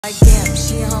Like damn,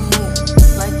 she in her mood.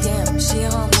 Like damn, she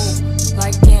in her mood.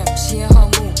 Like damn, she in her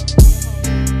mood.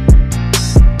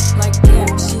 Like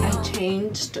damn, she in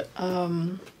her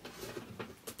mood.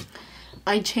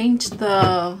 I changed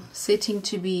the setting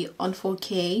to be on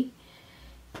 4K.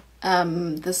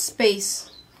 The space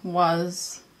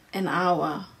was an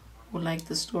hour, or like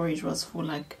the storage was for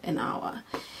like an hour.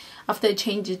 After I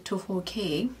changed it to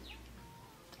 4K,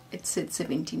 it said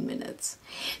 17 minutes.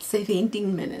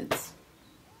 17 minutes.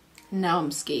 Now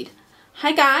I'm scared.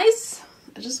 Hi guys,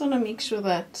 I just want to make sure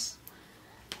that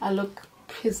I look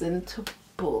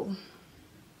presentable.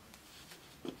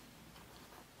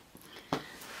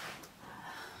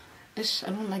 Ish, I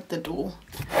don't like the door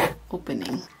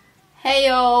opening. Hey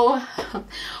yo,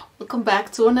 welcome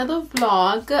back to another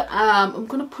vlog. I'm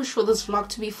gonna push for this vlog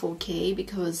to be 4K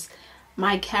because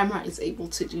my camera is able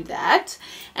to do that,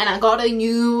 and I got a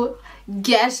new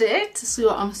gadget,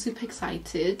 so I'm super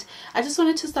excited. I just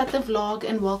wanted to start the vlog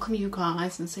and welcome you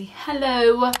guys and say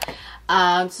hello.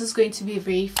 This is going to be a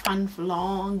very fun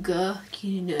vlog,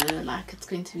 you know, like it's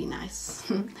going to be nice.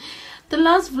 The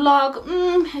last vlog,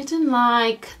 I didn't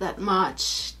like that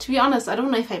much. To be honest, I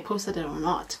don't know if I posted it or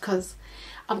not, because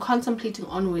I'm contemplating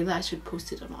on whether I should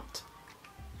post it or not.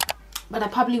 But I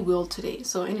probably will today.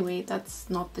 So anyway, that's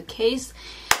not the case.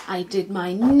 I did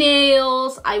my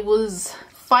nails. I was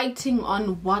fighting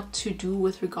on what to do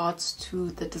with regards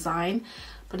to the design,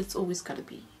 but it's always gotta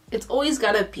be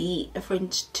a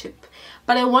French tip.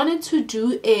 But I wanted to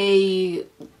do a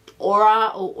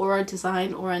aura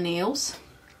design, aura nails,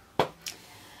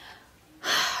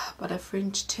 but a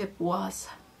French tip was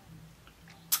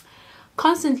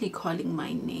constantly calling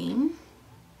my name.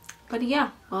 But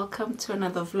yeah, welcome to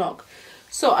another vlog.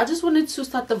 So I just wanted to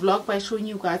start the vlog by showing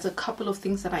you guys a couple of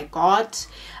things that I got.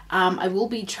 I will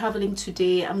be traveling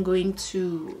today. I'm going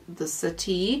to the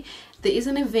city. There is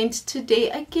an event today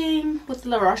again with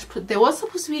La Roche. There was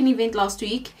supposed to be an event last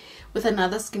week with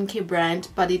another skincare brand,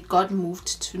 but it got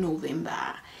moved to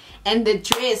November. And the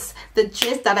dress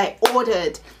that I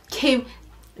ordered came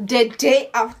the day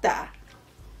after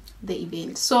the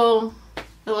event. So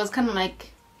it was kind of like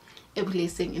a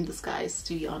blessing in disguise,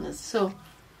 to be honest. So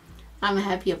I'm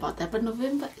happy about that. But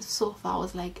November is so far. I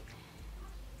was like,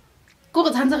 go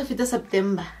to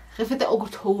September,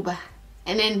 October,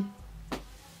 and then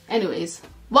anyways,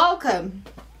 welcome.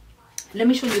 Let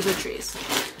me show you the dress.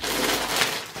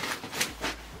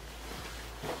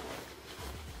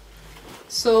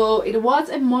 So it was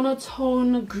a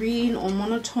monotone green or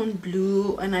monotone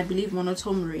blue, and I believe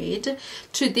monotone red.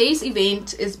 Today's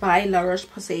event is by La Roche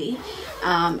Posey.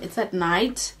 It's at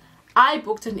night. I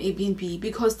booked an Airbnb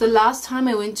because the last time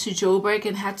I went to Joburg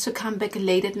and had to come back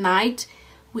late at night,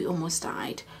 we almost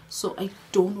died. So I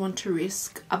don't want to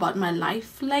risk about my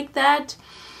life like that,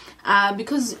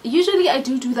 because usually I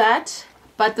do that,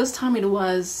 but this time it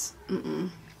was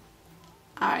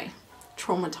I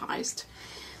traumatized.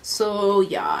 So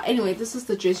yeah, anyway, this is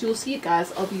the dress. You'll see it,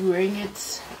 guys. I'll be wearing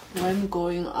it when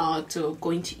going out or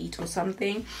going to eat or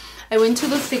something. I went to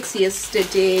the Six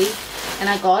yesterday and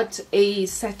I got a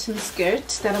satin skirt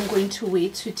that I'm going to wear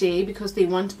today because they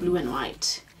want blue and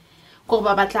white.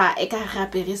 But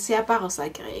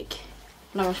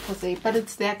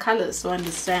it's their colors, so I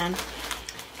understand.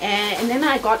 And then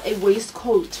I got a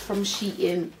waistcoat from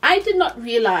Shein. I did not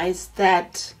realize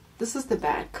that this is the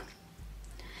back.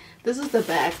 This is the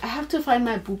back. I have to find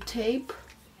my boob tape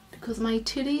because my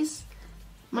titties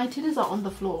are on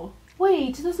the floor.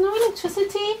 Wait, there's no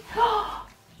electricity?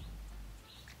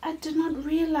 I did not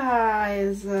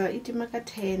realize.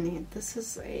 This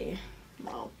is a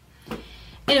wow.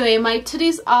 Anyway, my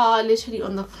titties are literally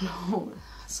on the floor,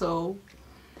 so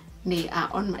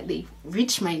they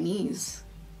reach my knees.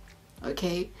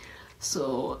 Okay,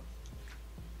 so,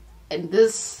 and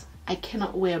this, I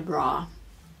cannot wear a bra.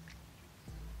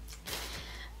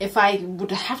 If I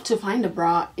would have to find a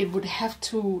bra, it would have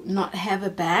to not have a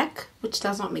back, which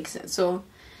does not make sense. So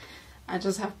I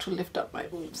just have to lift up my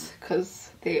boobs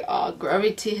because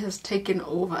gravity has taken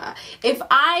over. If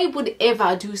I would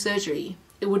ever do surgery,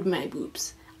 it would be my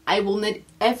boobs. I will not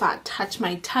ever touch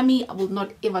my tummy. I will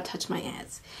not ever touch my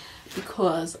ass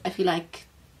because I feel like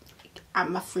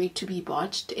I'm afraid to be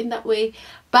botched in that way.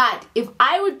 But if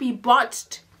I would be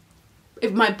botched,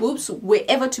 if my boobs were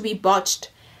ever to be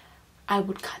botched, I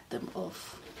would cut them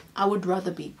off. I would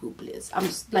rather be boobless. I'm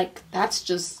just like, that's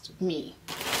just me.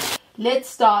 Let's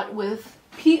start with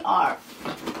PR.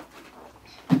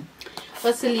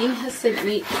 Vaseline has sent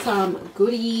me some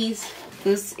goodies.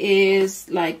 This is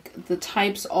like the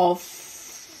types of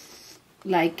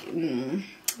like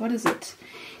what is it?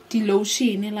 the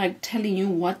lotion, like telling you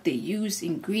what they use,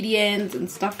 ingredients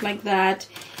and stuff like that.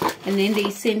 And then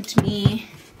they sent me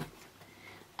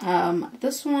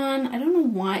this one. I don't know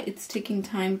why it's taking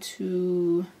time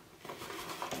to,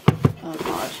 oh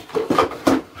god,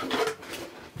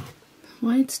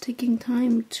 why it's taking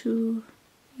time to,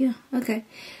 yeah, okay.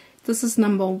 This is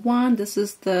number 1. This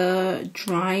is the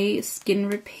dry skin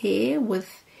repair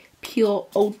with pure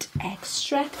oat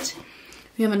extract.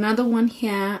 We have another one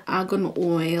here, argan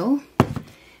oil.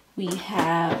 We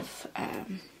have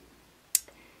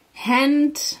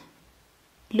hand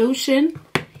lotion,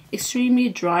 extremely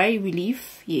dry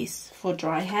relief, yes, for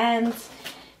dry hands.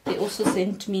 They also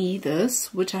sent me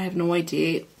this, which I have no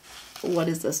idea what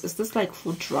is this. Is this like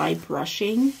for dry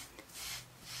brushing?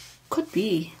 Could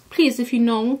be. Please, if you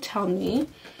know, tell me.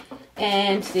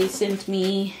 And they sent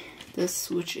me this,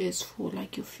 which is for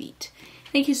like your feet.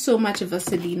 Thank you so much,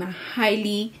 Vaseline. I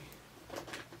highly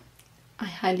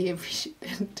appreciate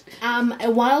it. A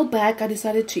while back I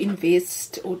decided to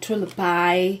invest or to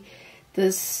buy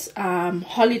this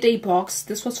holiday box.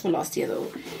 This was for last year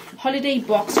though. Holiday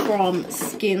box from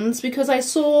Skins, because I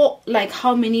saw like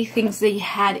how many things they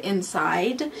had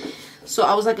inside. So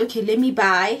I was like, okay, let me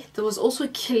buy. There was also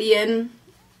Kilian,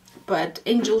 but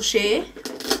Angel Share,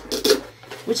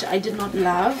 which I did not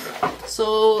love.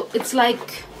 So it's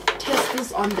like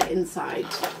testers on the inside.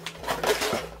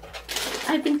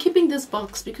 I've been keeping this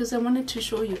box because I wanted to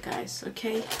show you guys,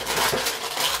 okay?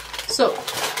 So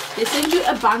they send you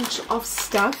a bunch of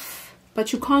stuff,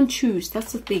 but you can't choose.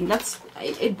 That's the thing.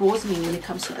 It bores me when it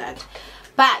comes to that.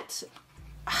 But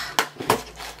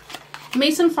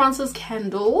Mason Francis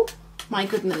candle. My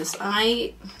goodness,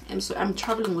 I'm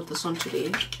traveling with this one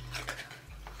today.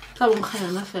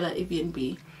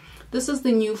 Airbnb. This is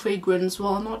the new fragrance.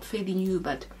 Well, not fairly new,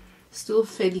 but still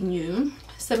fairly new.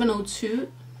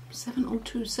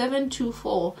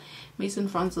 724 Mason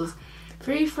Francis.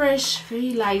 Very fresh,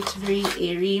 very light, very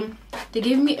airy. They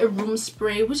gave me a room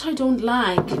spray, which I don't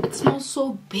like. It smells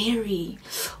so berry.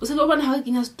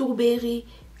 Strawberry,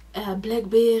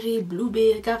 blackberry,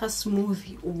 blueberry, kara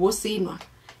smoothie.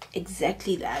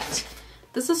 Exactly that.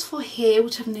 This is for hair,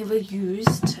 which I've never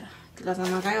used because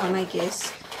I'm a guy on, I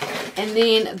guess. And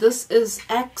then this is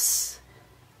X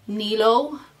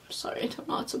Nilo. Sorry, I don't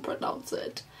know how to pronounce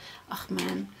it. Oh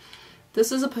man,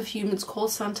 this is a perfume. It's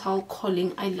called Santal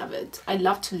Calling. I love it. I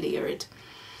love to layer it.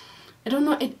 I don't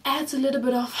know, it adds a little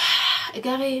bit of,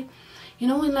 you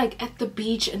know, when like at the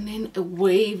beach and then a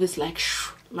wave is like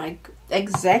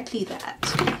exactly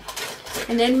that.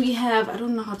 And then we have, I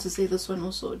don't know how to say this one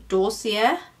also,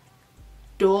 Dossier.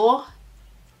 This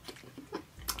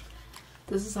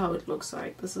is how it looks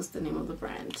like. This is the name of the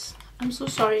brand. I'm so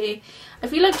sorry. I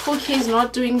feel like 4K is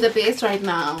not doing the best right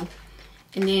now.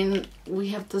 And then we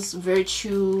have this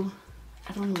Virtue.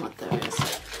 I don't know what that is.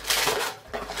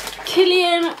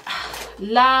 Kilian.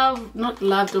 Love. Not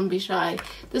love, don't be shy.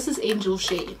 This is Angel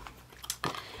Shea.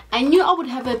 I knew I would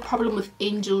have a problem with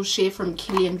Angel Shea from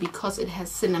Kilian because it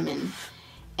has cinnamon.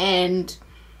 And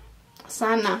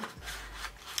Sana,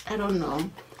 I don't know.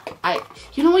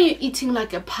 You know when you're eating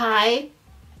like a pie,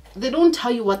 they don't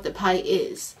tell you what the pie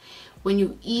is. When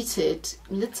you eat it,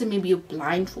 let's say maybe you're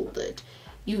blindfolded,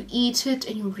 you eat it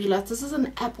and you realize this is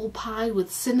an apple pie with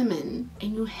cinnamon,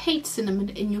 and you hate cinnamon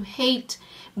and you hate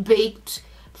baked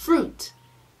fruit.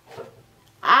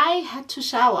 I had to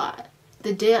shower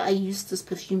the day I used this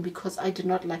perfume because I did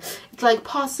not like it's like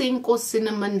passing or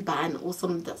cinnamon bun or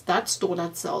some that store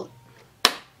that sells.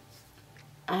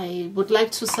 I would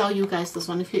like to sell you guys this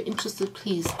one if you're interested.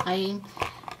 Please,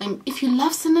 if you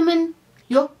love cinnamon,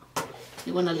 you're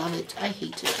gonna love it. I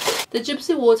hate it. The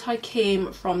Gypsy water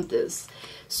came from this,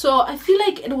 so I feel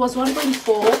like it was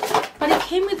 1.4, but it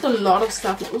came with a lot of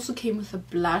stuff. It also came with a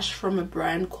blush from a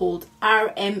brand called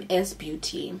RMS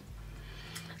Beauty.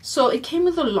 So it came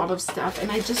with a lot of stuff, and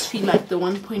I just feel like the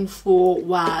 1.4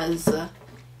 was a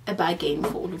bargain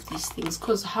for all of these things.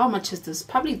 Because how much is this?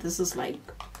 Probably this is like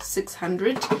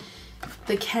 600.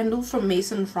 The candle from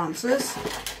Mason Francis.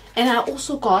 And I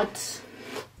also got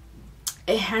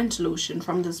a hand lotion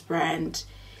from this brand,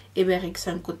 Eberic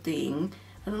Sankoting.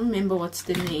 I don't remember what's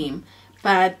the name.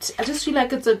 But I just feel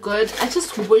like it's a good, I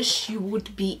just wish you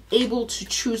would be able to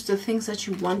choose the things that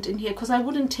you want in here, because I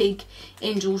wouldn't take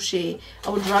Angel Shea. I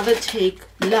would rather take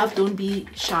Love Don't Be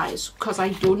Shy, because I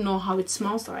don't know how it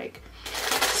smells like.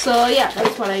 So yeah,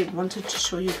 that's what I wanted to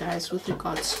show you guys with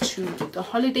regards to the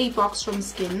holiday box from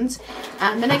Skins.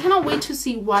 And I cannot wait to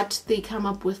see what they come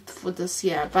up with for this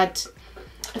year. But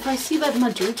if I see that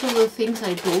majority of the things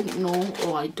I don't know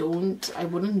or I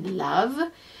wouldn't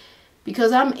love,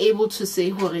 because I'm able to say,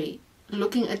 hore,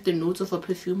 looking at the notes of a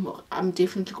perfume, I'm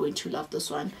definitely going to love this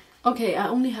one. Okay, I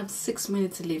only have 6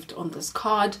 minutes left on this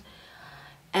card,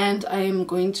 and I am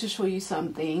going to show you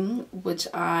something which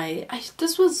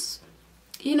this was,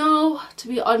 you know, to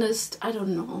be honest, I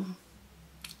don't know.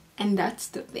 And that's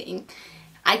the thing,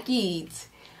 I get.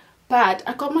 But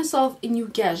I got myself a new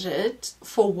gadget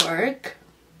for work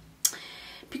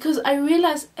because I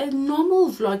realized a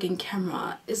normal vlogging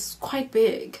camera is quite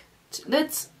big.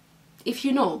 If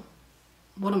you know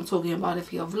what I'm talking about,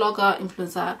 if you're a vlogger,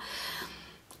 influencer,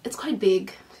 it's quite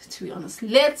big, to be honest.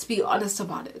 Let's be honest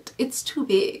about it. It's too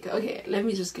big. Okay, let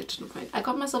me just get to the point. I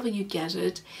got myself a new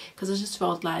gadget because I just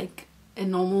felt like a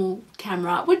normal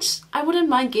camera, which I wouldn't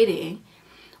mind getting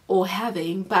or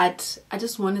having, but I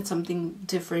just wanted something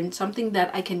different, something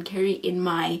that I can carry in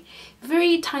my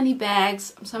very tiny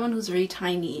bags. I'm someone who's very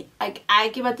tiny. I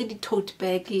give out the tote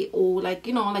bag, or like,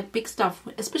 you know, like big stuff,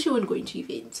 especially when going to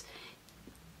events.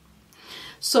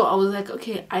 So I was like,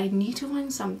 okay, I need to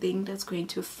find something that's going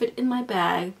to fit in my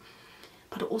bag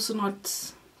but also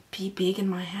not be big in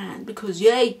my hand, because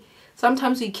yay,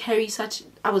 sometimes we carry such.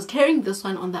 I was carrying this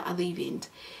one on the other event,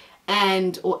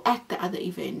 or at the other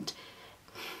event.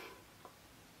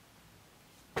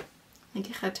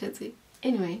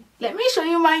 Anyway, let me show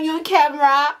you my new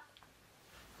camera.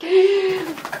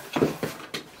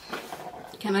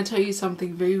 Can I tell you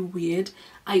something very weird?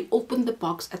 I opened the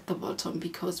box at the bottom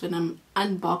because when I'm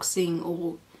unboxing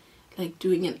or like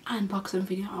doing an unboxing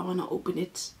video, I want to open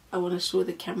it. I want to show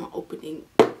the camera opening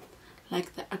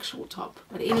like the actual top.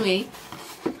 But anyway,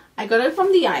 I got it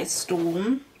from the ice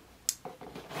store,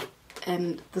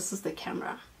 and this is the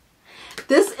camera.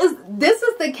 This is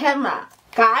the camera.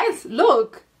 Guys,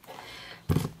 look.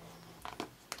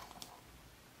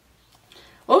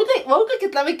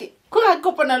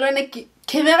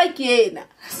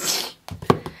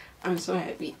 I'm so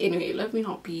happy. Anyway, let me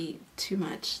not be too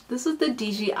much. This is the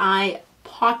DJI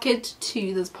Pocket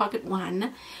 2. This Pocket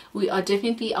 1. We are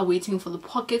definitely awaiting for the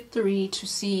Pocket 3 to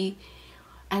see.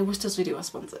 I wish this video was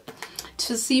sponsored.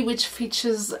 To see which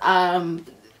features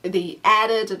they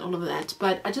added and all of that.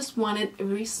 But I just wanted a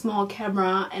very small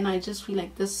camera, and I just feel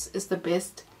like this is the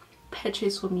best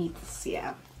purchase for me this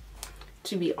year,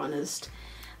 to be honest.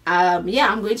 Yeah,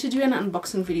 I'm going to do an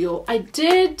unboxing video. I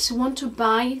did want to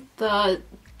buy the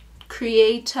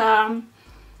creator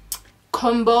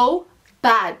combo,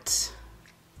 but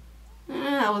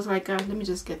I was like, let me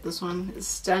just get this one. It's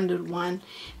standard one.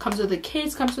 Comes with the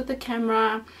case, comes with the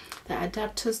camera, the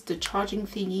adapters, the charging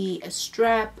thingy, a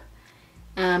strap,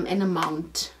 and a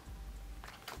mount.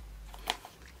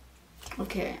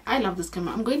 Okay, I love this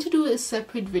camera. I'm going to do a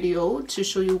separate video to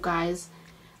show you guys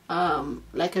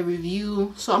like a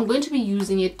review. So I'm going to be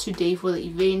using it today for the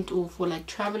event or for like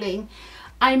traveling.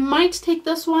 I might take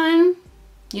this one,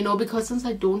 you know, because since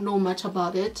I don't know much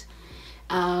about it,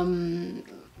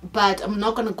 but I'm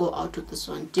not gonna go out with this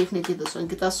one. Definitely this one.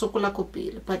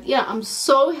 But yeah, I'm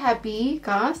so happy,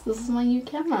 guys. This is my new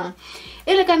camera.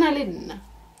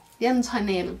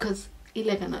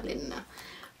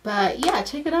 But yeah,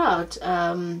 check it out.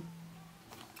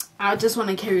 I just want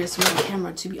to carry a small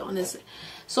camera, to be honest.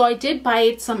 So I did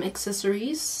buy some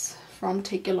accessories from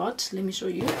Take A Lot. Let me show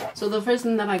you. So the first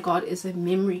thing that I got is a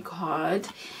memory card.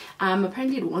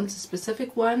 Apparently it wants a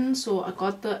specific one, so I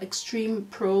got the Extreme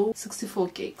Pro 64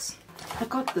 gigs. I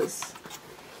got this.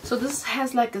 So this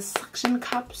has like a suction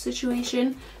cup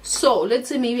situation. So let's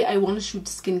say maybe I want to shoot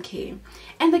skincare,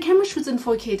 and the camera shoots in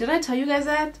 4K. Did I tell you guys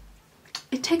that?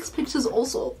 It takes pictures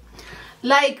also.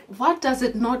 Like, what does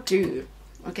it not do?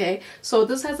 Okay, so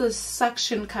this has a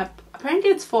suction cup. Apparently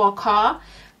it's for a car,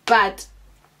 but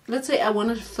let's say I want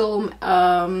to film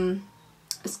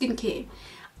skincare.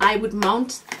 I would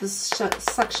mount this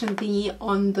suction thingy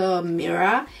on the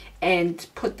mirror and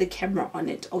put the camera on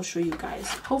it. I'll show you guys.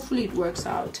 Hopefully it works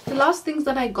out. The last things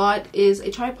that I got is a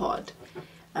tripod,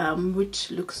 which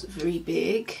looks very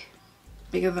big,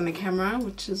 bigger than a camera,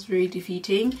 which is very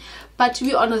defeating. But to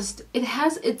be honest, it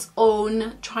has its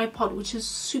own tripod, which is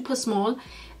super small.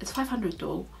 It's 500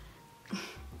 though.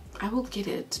 I will get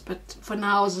it, but for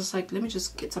now I was just like, let me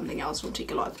just get something else from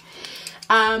Take A Lot.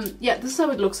 Yeah, this is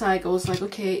how it looks like. I was like,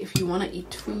 okay, if you want to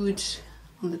eat food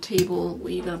on the table,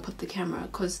 where you're gonna put the camera,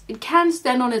 because it can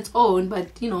stand on its own,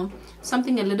 but you know,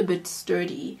 something a little bit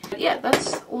sturdy. But yeah,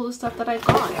 that's all the stuff that I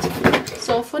got.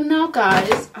 So for now,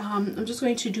 guys, I'm just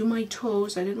going to do my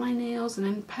toes. I did my nails, and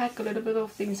then pack a little bit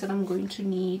of things that I'm going to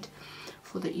need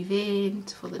for the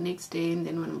event, for the next day, and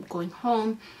then when I'm going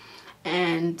home.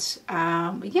 And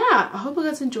yeah, I hope you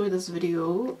guys enjoyed this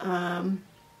video.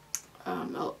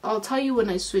 I'll tell you when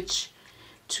I switch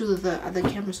to the other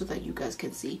camera so that you guys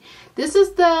can see. This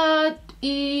is the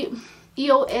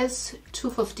EOS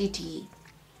 250D,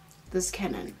 this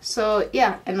Canon. So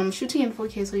yeah, and I'm shooting in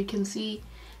 4K, so you can see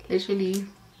literally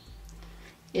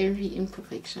every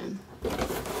imperfection. Got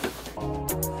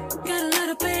a lot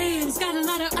of plans, got a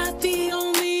lot of IP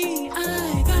on me.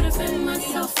 I gotta fend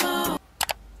myself off.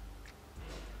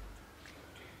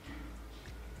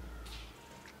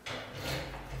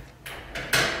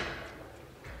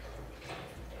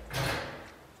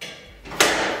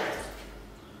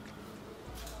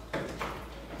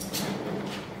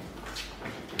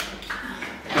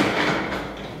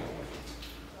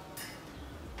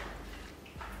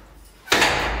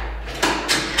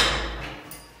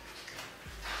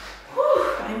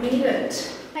 Made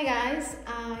it. Hi guys,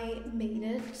 I made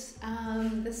it.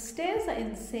 The stairs are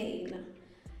insane.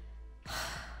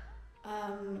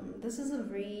 This is a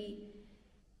very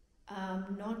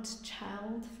not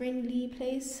child friendly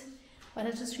place, but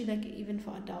I just feel like even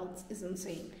for adults is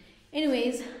insane.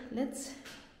 Anyways, let's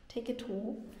take a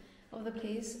tour of the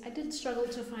place. I did struggle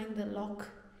to find the lock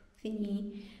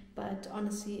thingy, but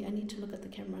honestly I need to look at the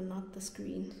camera, not the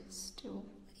screen. Still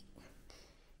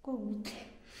go.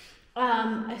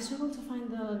 I struggled to find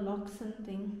the locks and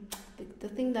thing, the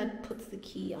thing that puts the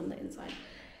key on the inside,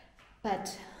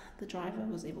 but the driver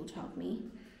was able to help me.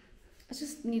 I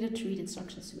just needed to read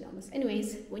instructions, to be honest.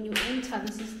 Anyways, when you enter,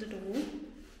 this is the door,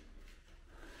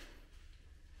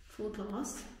 full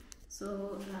glass.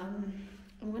 So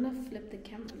I'm gonna flip the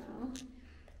camera now.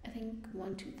 I think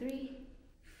 1, 2, 3,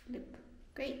 flip.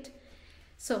 Great.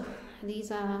 So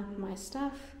these are my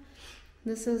stuff.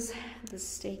 This is the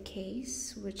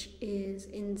staircase, which is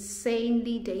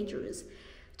insanely dangerous.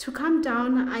 To come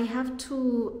down, I have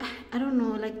to, I don't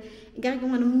know, like,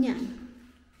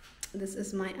 this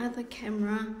is my other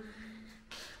camera.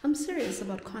 I'm serious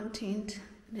about content.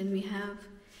 Then we have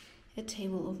a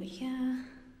table over here.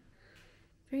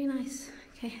 Very nice.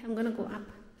 Okay, I'm gonna go up.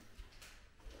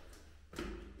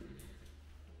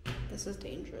 This is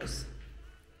dangerous.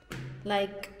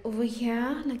 Like, over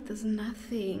here, like, there's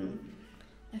nothing.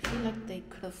 I feel like they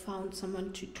could have found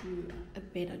someone to do a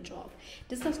better job.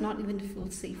 This does not even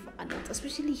feel safe for adults,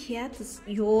 especially here. This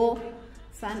your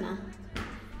sana.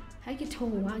 How you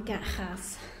told I got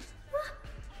has.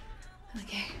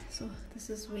 Okay, so this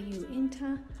is where you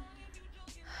enter.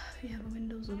 We have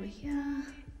windows over here,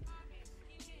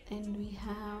 and we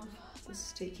have the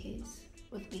staircase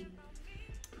with me.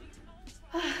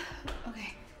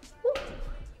 Okay.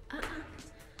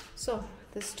 So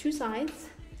there's two sides.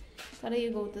 Either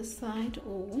you go this side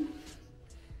or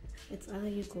it's either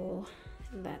you go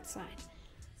that side.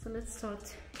 So let's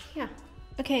start here.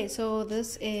 Okay, so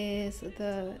this is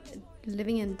the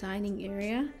living and dining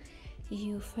area.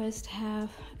 You first have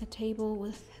a table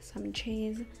with some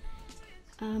chairs,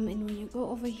 and when you go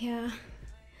over here,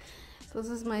 this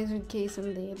is my suitcase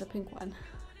in there, the pink one.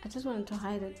 I just wanted to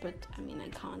hide it, but I mean I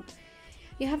can't.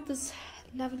 You have this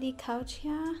lovely couch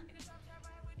here.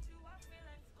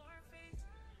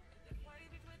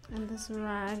 And this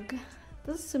rag,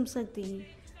 this seems like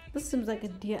a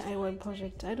DIY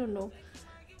project. I don't know,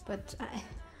 but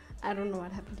I don't know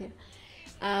what happened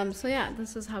here. So yeah,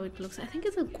 this is how it looks. I think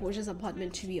it's a gorgeous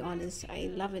apartment, to be honest. I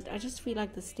love it. I just feel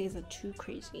like the stairs are too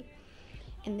crazy.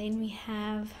 And then we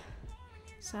have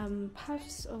some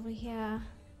puffs over here.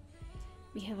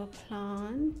 We have a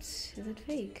plant. Is it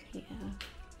fake?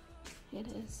 Yeah, it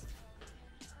is.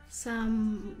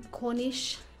 Some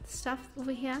Cornish stuff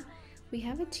over here. We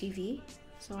have a TV,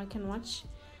 so I can watch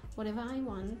whatever I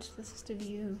want. This is the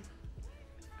view.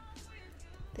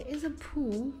 There is a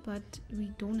pool, but we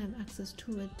don't have access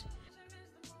to it.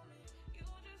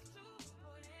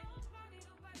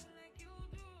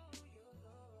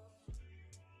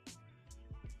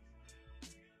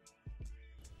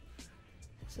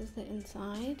 This is the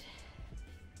inside.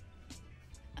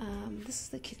 This is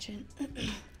the kitchen.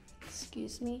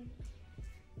 Excuse me.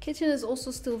 Kitchen is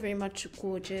also still very much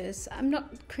gorgeous. I'm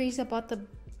not crazy about the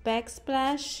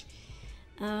backsplash.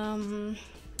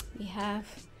 We have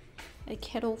a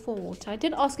kettle for water. I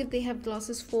did ask if they have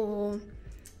glasses for,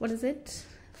 what is it,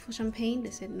 for champagne. They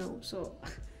said no. So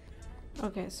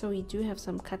okay, so we do have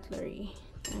some cutlery,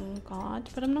 thank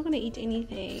God, but I'm not gonna eat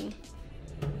anything.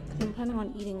 I'm planning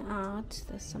on eating out.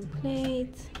 There's some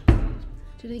plates.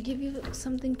 Do they give you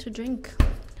something to drink?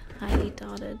 Highly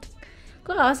doubted.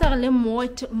 Then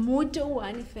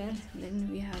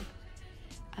we have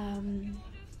a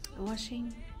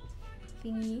washing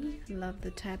thingy. Love the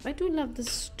tap. I do love the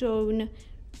stone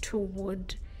to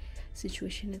wood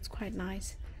situation. It's quite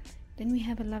nice. Then we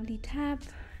have a lovely tap,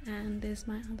 and there's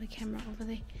my other camera over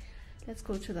there. Let's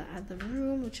go to the other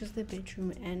room, which is the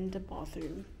bedroom and the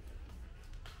bathroom.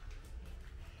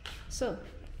 So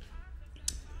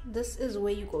this is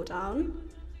where you go down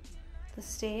the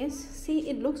stairs. See,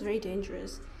 it looks very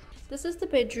dangerous. This is the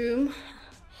bedroom.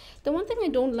 The one thing I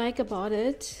don't like about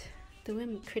it, the way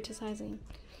I'm criticizing,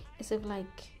 is if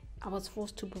like I was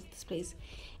forced to book this place,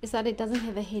 is that it doesn't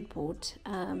have a headboard,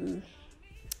 and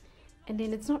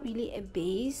then it's not really a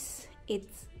base,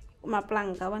 it's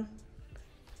maplanga one.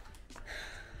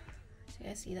 So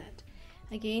I see that.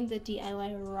 Again, the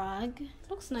DIY rug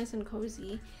looks nice and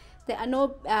cozy. There are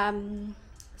no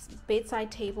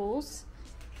bedside tables.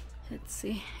 Let's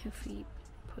see if we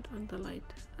put on the light.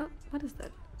 Oh, what is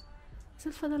that? Is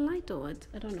it for the light or what?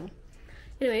 I don't know.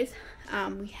 Anyways,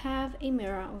 we have a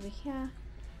mirror over here.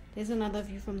 There's another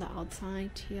view from the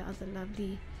outside. Here are the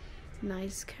lovely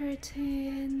nice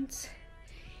curtains,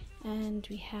 and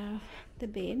we have the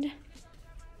bed.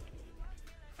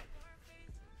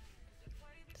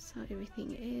 That's how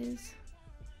everything is.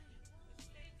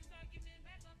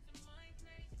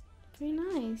 Very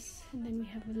nice. And then we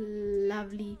have a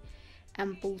lovely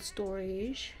ample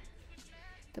storage.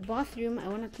 The bathroom, I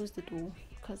want to close the door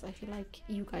because I feel like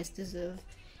you guys deserve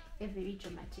a very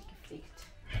dramatic effect.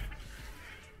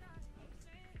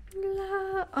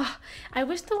 Oh, I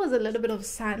wish there was a little bit of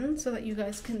sun so that you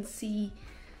guys can see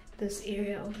this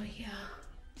area over here.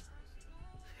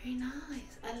 Very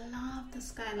nice. I love the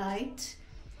skylight.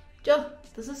 Joe,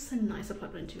 this is a nice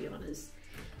apartment, to be honest.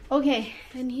 Okay,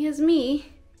 and here's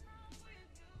me.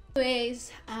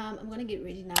 Anyways, I'm gonna get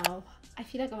ready now. I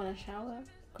feel like I want to shower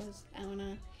because I want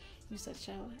to use that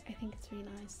shower. I think it's really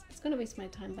nice. It's gonna waste my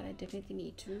time, but I definitely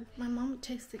need to. My mom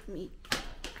texted me.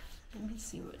 Let me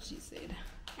see what she said.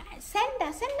 Send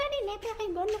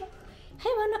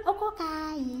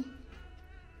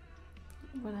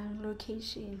what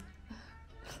location.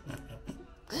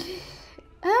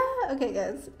 Okay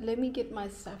guys, let me get my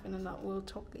stuff and then we'll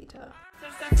talk later.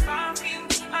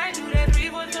 I do that 3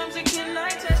 more times again, I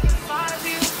testify for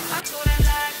you. I told that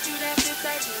lie to that bitch,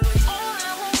 I do it all,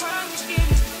 I won't promise you.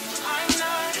 I'm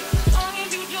not, as long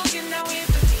as you joking, now it's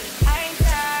the thing. I ain't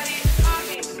got it, I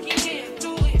can't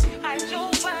do it. I your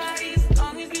body, as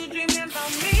long as you dreaming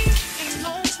about me, ain't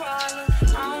no problem.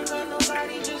 I don't got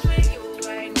nobody just like you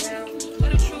right now. For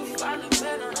the truth, I look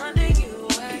better under you.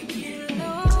 I get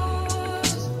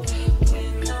lost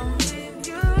when I'm with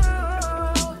you.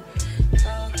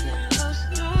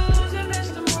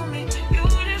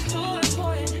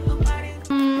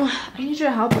 I need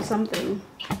your help with something.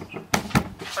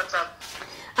 What's up?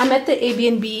 I'm at the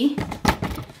Airbnb.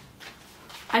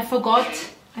 I forgot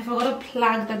a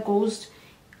plug that goes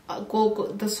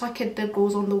the socket that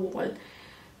goes on the wall.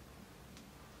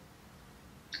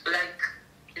 Like,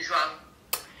 it's wrong.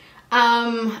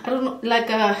 I don't know, like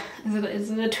is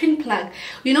it a twin plug?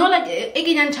 You know, like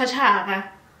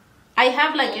I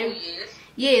have like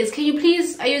yes. Can you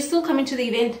please? Are you still coming to the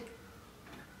event?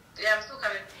 Yeah, I'm still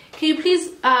coming. Can you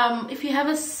please, if you have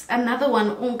another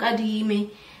one,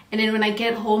 and then when I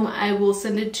get home, I will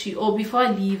send it to you. Or before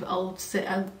I leave, I'll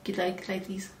get like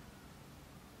these.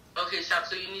 Okay, sharp.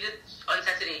 So you need it on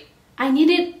Saturday? I need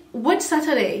it. Which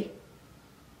Saturday?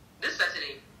 This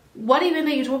Saturday. What event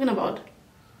are you talking about?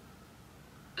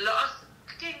 Last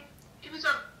King.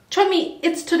 Tell me,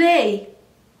 it's today.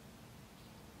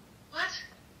 What?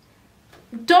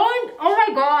 Don't. Oh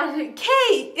my God,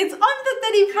 Kay, it's on the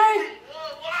 31st.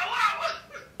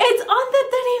 It's on the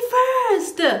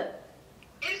 31st.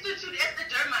 Institute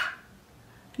Esthederma.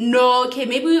 No, okay,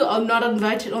 maybe I'm not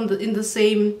invited in the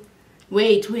same.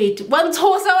 Wait. One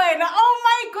toss away. Oh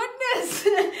my goodness.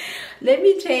 Let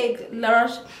me take La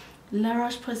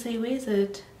Roche Posey. Where is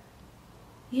it?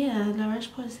 Yeah, La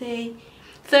Roche Posey.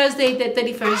 Thursday the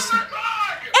 31st. Oh my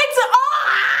God. It's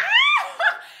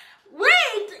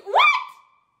wait, what?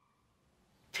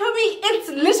 Tell me, it's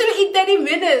literally in 30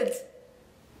 minutes.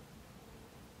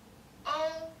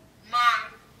 Oh my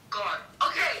God.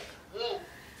 Okay. Whoa.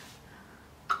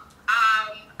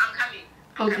 I'm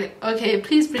coming. Okay,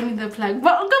 please bring me the plug.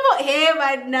 But come on here,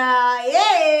 man.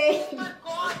 Yay! Oh my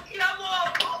God, Kheamo.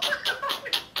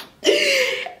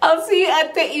 I'll see you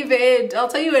at the event. I'll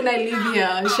tell you when I leave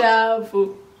here.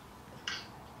 Shafu.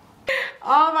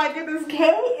 Oh my goodness,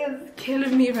 Kay is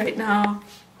killing me right now.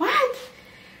 What?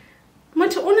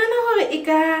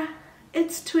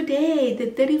 It's today, the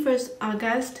 31st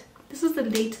August. This is the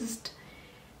latest.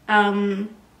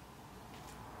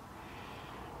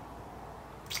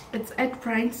 It's at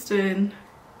Bryanston.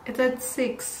 It's at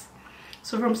 6.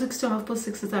 So from 6 to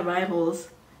 6:30 is arrivals.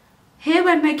 Hey,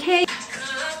 when my Kay.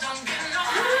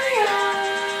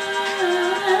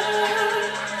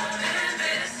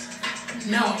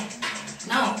 No.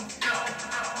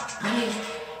 Honey,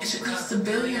 it should cost $1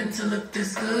 billion to look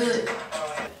this good.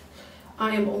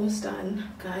 I am almost done,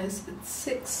 guys. It's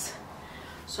 6,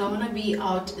 so I'm gonna be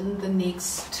out in the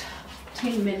next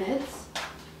 10 minutes.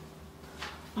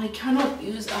 I cannot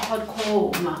use a hot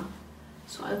comb,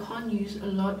 so I can't use a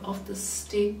lot of the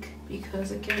stick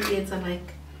because it gets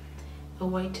like a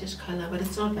whitish color, but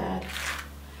it's not bad.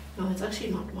 No, it's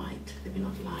actually not white, let me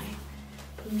not lie.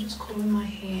 But I'm just combing my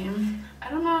hair.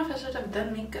 I don't know if I should have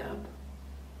done makeup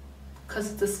because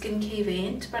it's a skincare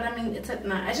event, but I mean, it's at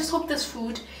night. I just hope there's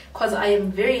food because I am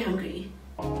very hungry.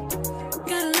 Got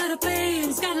a lot of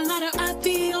plans, got a lot of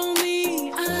IP on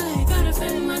me. I gotta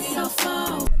fend myself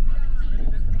out.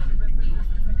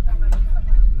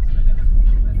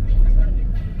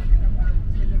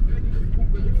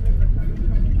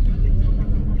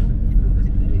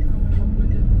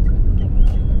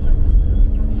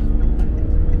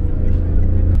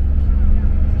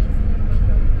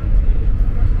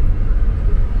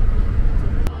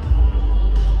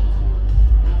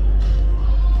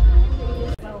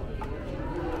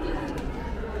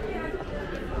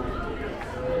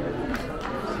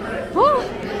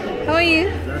 How are you?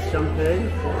 That's champagne.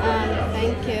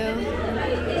 Thank you.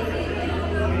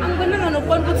 I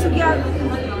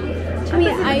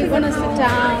want to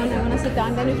sit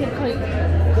down. Then we can call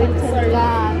Sorry,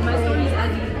 my story is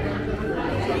ugly. Wait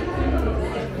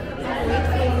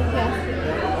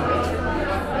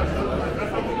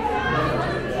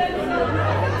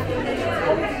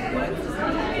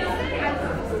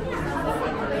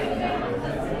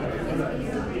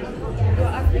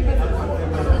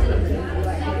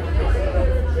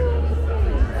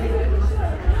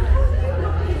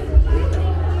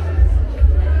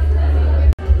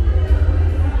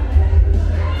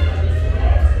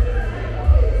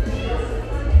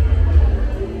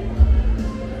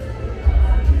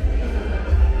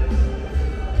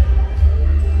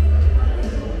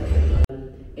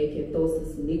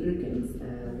for you here.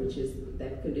 which is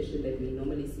that condition that we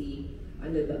normally see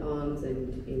under the arms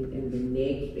and in the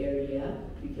neck area.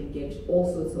 You can get all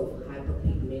sorts of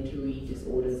hyperpigmentary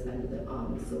disorders under the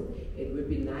arms. So it would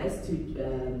be nice to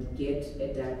get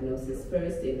a diagnosis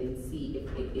first and then see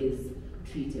if it is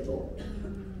treatable.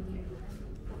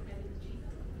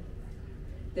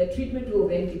 The treatment will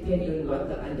then depend on what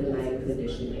the underlying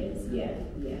condition is. Yeah.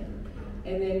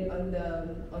 And then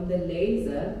on the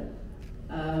laser,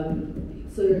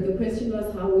 so the question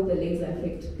was, how would the laser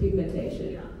affect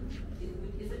pigmentation? Yeah.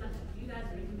 Is it like you guys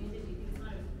recommend it? Do you think it's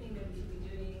not a thing that we should be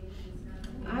doing?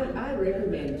 I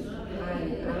recommend.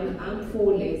 I'm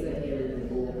for laser hair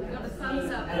removal. Thumbs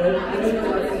up. I don't know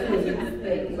what the colleagues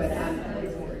think, but I'm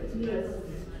for it. Yes.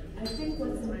 I think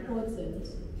what's important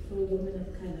for a woman of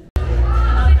color.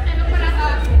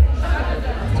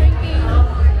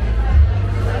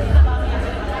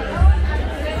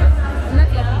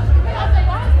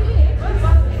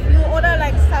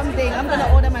 I'm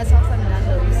gonna order myself some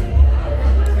Nando's.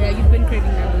 Yeah, you've been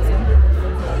craving Nando's,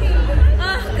 yeah?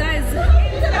 Ah, guys.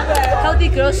 Healthy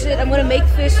girl shit. I'm gonna make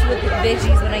fish with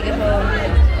veggies when I get home.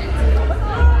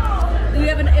 We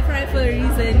have an air fryer for a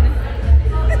reason.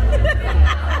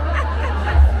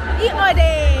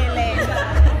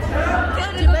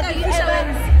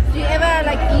 Do you ever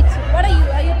like eat? What are you?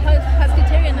 Are you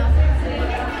pescatarian now?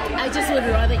 I just would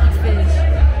rather eat fish.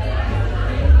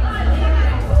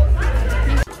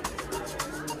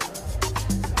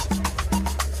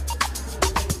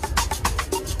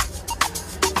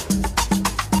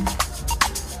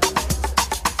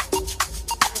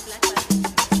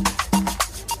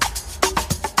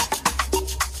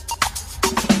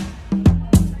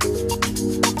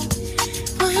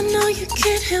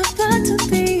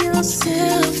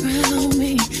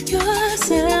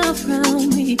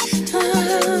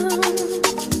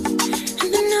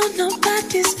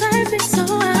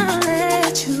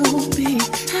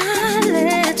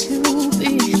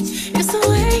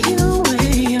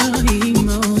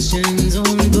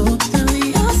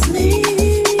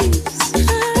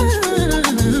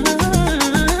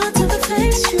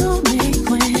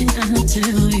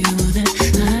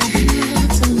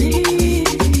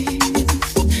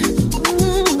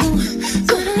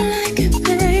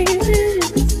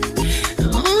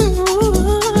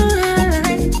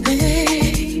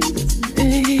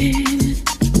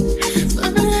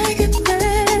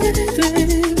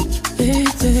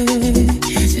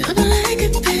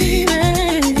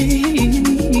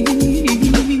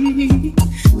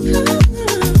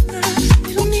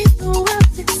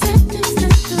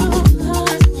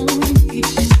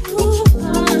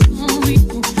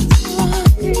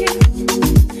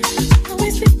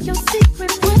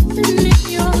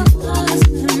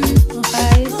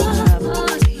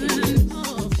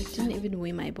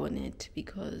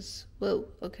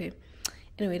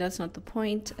 Anyway, that's not the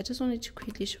point. I just wanted to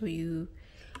quickly show you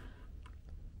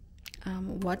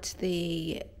what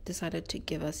they decided to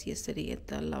give us yesterday at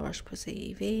the La Roche Posey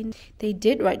event. They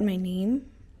did write my name,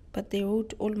 but they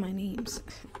wrote all my names.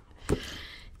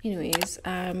 Anyways,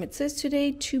 it says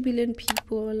today 2 billion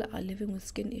people are living with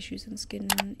skin issues, and skin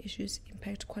issues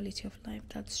impact quality of life.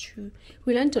 That's true.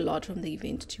 We learned a lot from the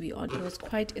event, to be honest. It was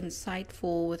quite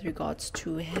insightful with regards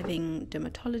to having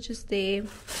dermatologists there.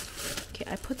 Okay,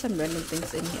 I put some random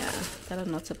things in here that are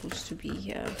not supposed to be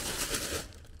here.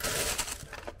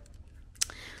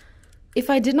 If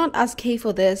I did not ask Kay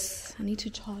for this, I need to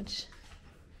charge,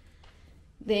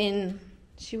 then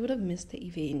she would have missed the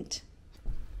event.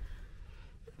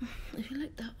 I feel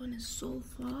like that one is so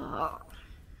far.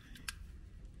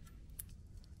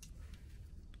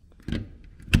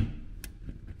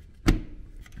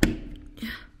 Yeah,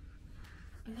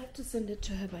 I'll have to send it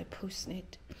to her by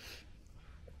Postnet.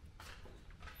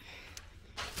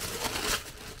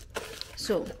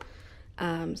 So,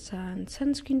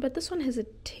 sunscreen, but this one has a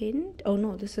tint. Oh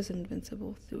no, this is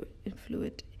invisible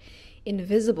fluid.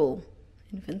 Invisible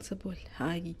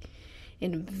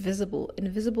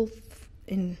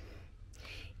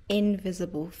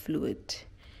fluid.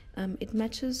 It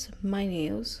matches my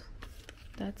nails.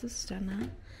 That's a stunner.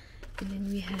 And then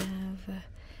we have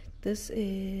this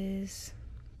is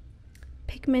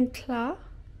Pigment Claw.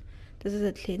 This is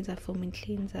a cleanser, foaming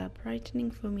cleanser,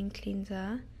 brightening foaming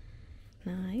cleanser.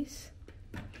 Nice.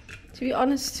 To be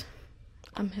honest,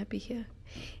 I'm happy here.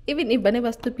 Even if I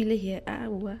never stopped here, I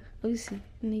was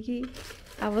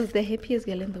the happiest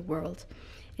girl in the world.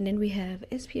 And then we have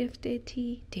SPF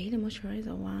 30 daily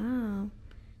moisturizer. Wow,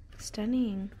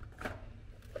 stunning.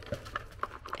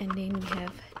 And then we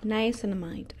have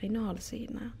niacinamide. I know how to say it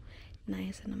now.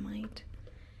 Niacinamide.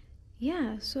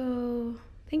 Yeah, so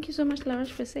thank you so much, La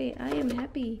Roche Posey. I am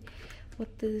happy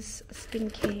with this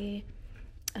skincare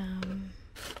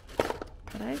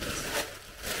products.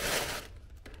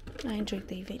 I enjoyed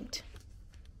the event.